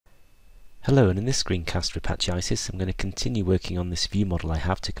Hello, and in this screencast for Apache Isis I'm going to continue working on this view model I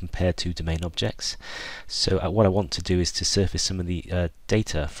have to compare two domain objects. So what I want to do is to surface some of the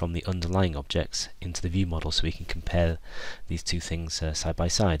data from the underlying objects into the view model so we can compare these two things side by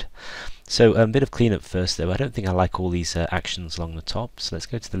side. So a bit of cleanup first though. I don't think I like all these actions along the top, so let's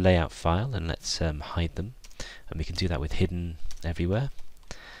go to the layout file and let's hide them, and we can do that with hidden everywhere.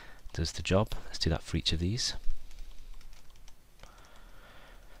 Does the job. Let's do that for each of these.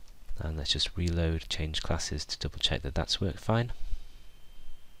 And let's just reload change classes to double check that that's worked fine.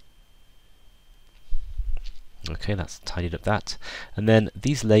 Okay, that's tidied up that. And then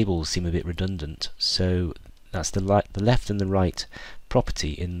these labels seem a bit redundant, so that's the left and the right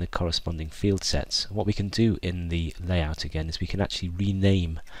property in the corresponding field sets. What we can do in the layout again is we can actually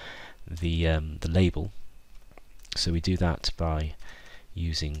rename the label. So we do that by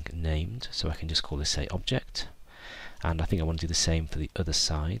using named, so I can just call this, say, object. And I think I want to do the same for the other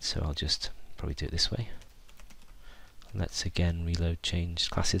side, so I'll just probably do it this way. Let's again reload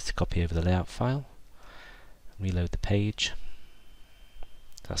change classes to copy over the layout file. Reload the page.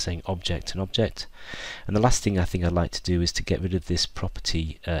 That's saying object and object. And the last thing I think I'd like to do is to get rid of this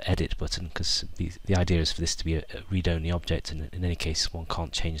property edit button, because the idea is for this to be a read-only object, and in any case one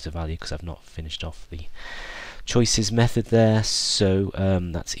can't change the value because I've not finished off the choices method there, so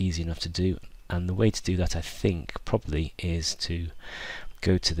that's easy enough to do. And the way to do that, I think, probably is to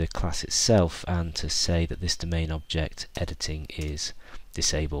go to the class itself and to say that this domain object editing is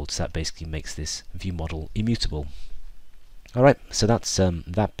disabled. So that basically makes this view model immutable. Alright, so that's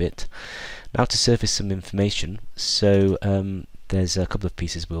that bit. Now to surface some information. So there's a couple of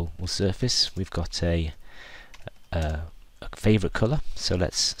pieces we'll surface. We've got a favorite color, so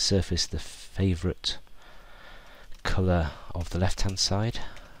let's surface the favorite color of the left hand side.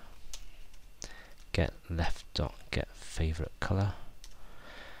 Get left dot get favorite color,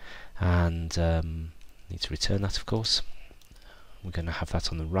 and need to return that, of course. We're going to have that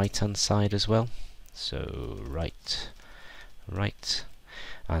on the right hand side as well, so right,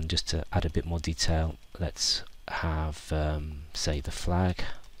 and just to add a bit more detail, let's have say the flag.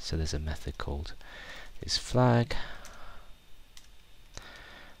 So there's a method called isFlag,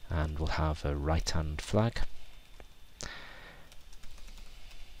 and we'll have a right hand flag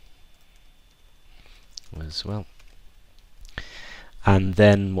as well. And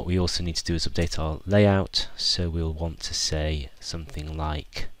then what we also need to do is update our layout, so we'll want to say something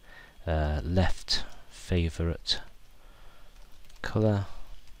like left favorite color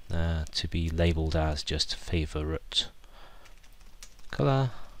to be labeled as just favorite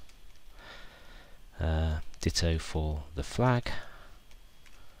color. Ditto for the flag,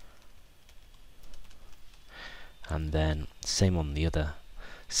 and then same on the other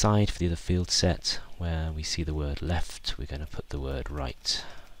side for the other field set. Where we see the word left, we're going to put the word right.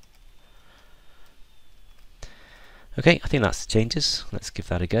 Okay, I think that's the changes. Let's give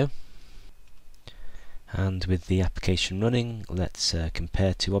that a go. And with the application running, let's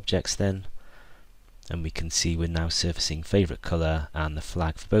compare two objects then. And we can see we're now surfacing favorite color and the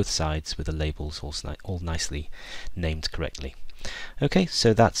flag for both sides with the labels all nicely named correctly. Okay,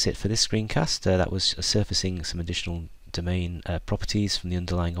 so that's it for this screencast. That was surfacing some additional domain properties from the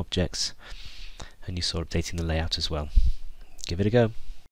underlying objects, and you saw updating the layout as well. Give it a go.